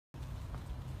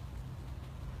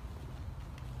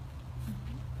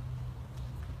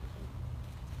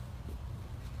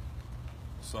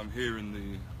So I'm here in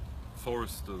the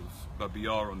forest of Babi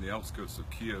Yar on the outskirts of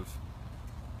Kiev.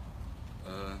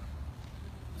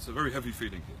 It's a very heavy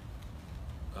feeling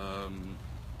here.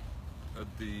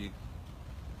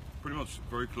 Pretty much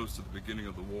very close to the beginning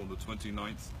of the war, on the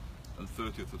 29th and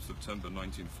 30th of September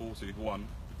 1941,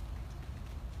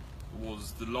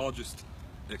 was the largest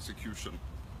execution,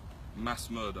 mass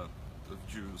murder of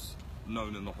Jews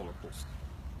known in the Holocaust.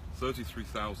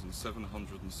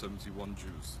 33,771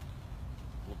 Jews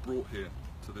were brought here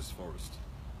to this forest,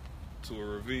 to a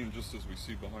ravine just as we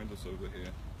see behind us over here.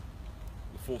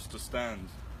 Were forced to stand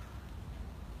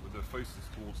with their faces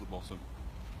towards the bottom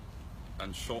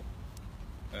and shot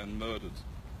and murdered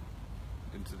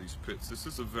into these pits. This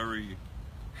is a very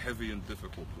heavy and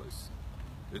difficult place.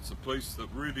 It's a place that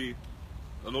really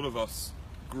a lot of us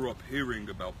grew up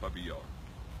hearing about Babi Yar,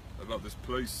 about this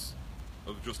place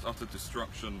of just utter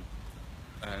destruction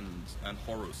and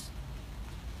horrors.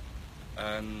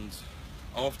 And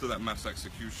after that mass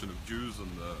execution of Jews in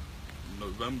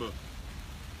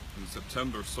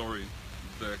September,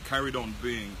 there carried on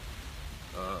being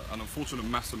an unfortunate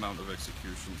mass amount of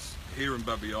executions. Here in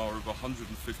Babi Yar, over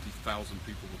 150,000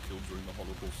 people were killed during the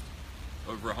Holocaust.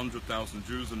 Over 100,000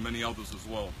 Jews and many others as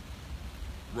well.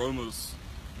 Romas,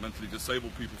 mentally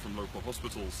disabled people from local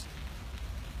hospitals.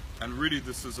 And really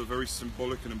this is a very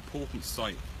symbolic and important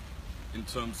site in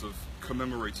terms of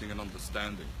commemorating and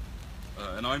understanding.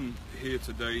 And I'm here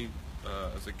today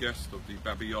as a guest of the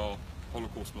Babi Yar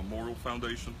Holocaust Memorial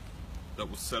Foundation that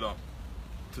was set up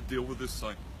to deal with this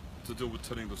site, to deal with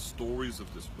telling the stories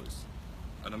of this place,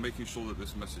 and making sure that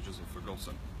this message isn't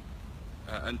forgotten.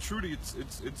 And truly,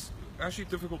 it's actually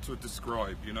difficult to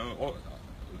describe. You know,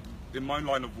 in my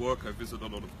line of work, I visit a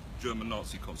lot of German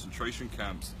Nazi concentration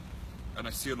camps, and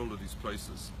I see a lot of these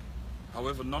places.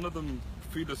 However, none of them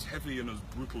feel as heavy and as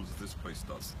brutal as this place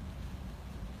does.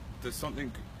 There's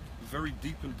something very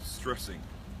deep and distressing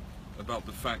about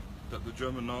the fact that the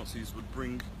German Nazis would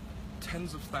bring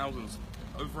tens of thousands,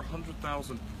 over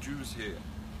 100,000 Jews here,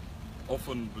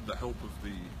 often with the help of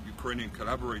the Ukrainian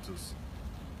collaborators,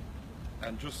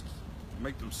 and just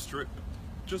make them strip,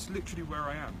 just literally where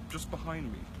I am, just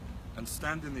behind me, and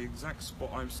stand in the exact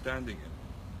spot I'm standing in,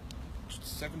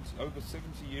 over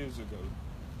 70 years ago,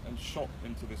 and shot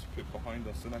into this pit behind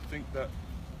us. And I think that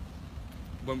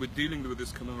when we're dealing with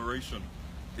this commemoration,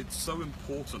 it's so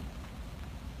important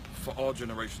for our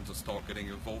generation to start getting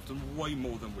involved, and way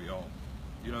more than we are.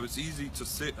 You know, it's easy to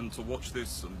sit and to watch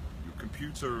this on your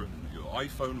computer and your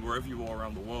iPhone, wherever you are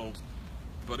around the world,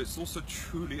 but it's also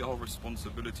truly our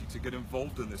responsibility to get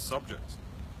involved in this subject,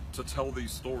 to tell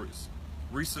these stories.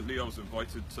 Recently I was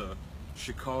invited to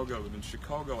Chicago, and in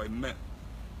Chicago I met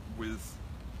with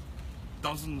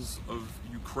dozens of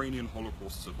Ukrainian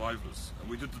Holocaust survivors, and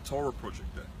we did the Torah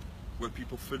project there, where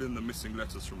people fill in the missing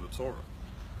letters from the Torah.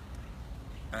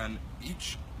 And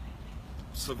each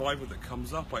survivor that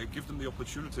comes up, I give them the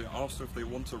opportunity, I ask them if they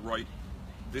want to write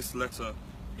this letter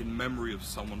in memory of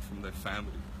someone from their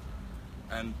family.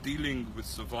 And dealing with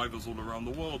survivors all around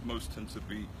the world, most tend to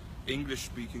be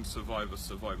English-speaking survivors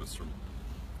from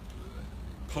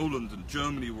Poland and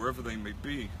Germany, wherever they may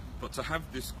be. But to have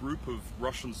this group of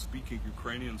Russian-speaking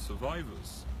Ukrainian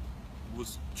survivors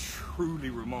was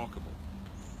truly remarkable.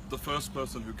 The first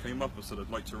person who came up and said, "I'd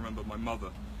like to remember my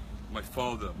mother, my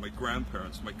father, my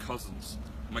grandparents, my cousins,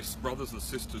 my brothers and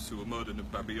sisters who were murdered in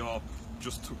Babi Yar,"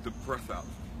 just took the breath out.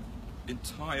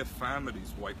 Entire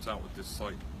families wiped out at this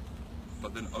site.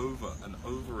 But then over and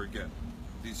over again,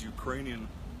 these Ukrainian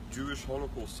Jewish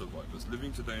Holocaust survivors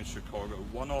living today in Chicago,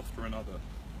 one after another,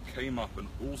 came up and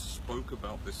all spoke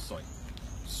about this site,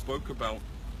 spoke about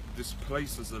this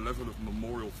place as a level of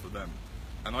memorial for them.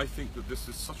 And I think that this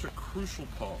is such a crucial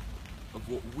part of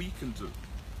what we can do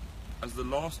as the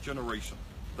last generation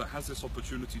that has this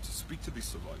opportunity to speak to these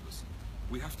survivors.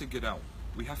 We have to get out,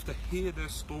 we have to hear their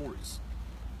stories,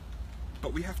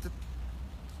 but we have to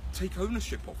take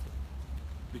ownership of them,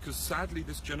 because sadly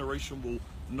this generation will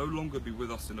no longer be with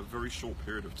us in a very short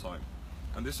period of time.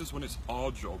 And this is when it's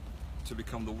our job to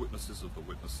become the witnesses of the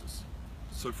witnesses.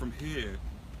 So from here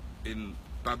in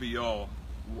Babi Yar,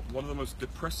 one of the most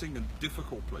depressing and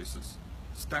difficult places,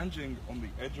 standing on the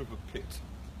edge of a pit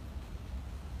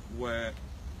where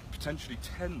potentially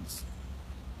tens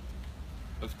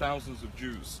of thousands of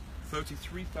Jews,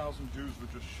 33,000 Jews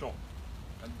were just shot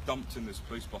and dumped in this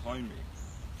place behind me.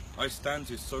 I stand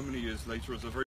here so many years later as a very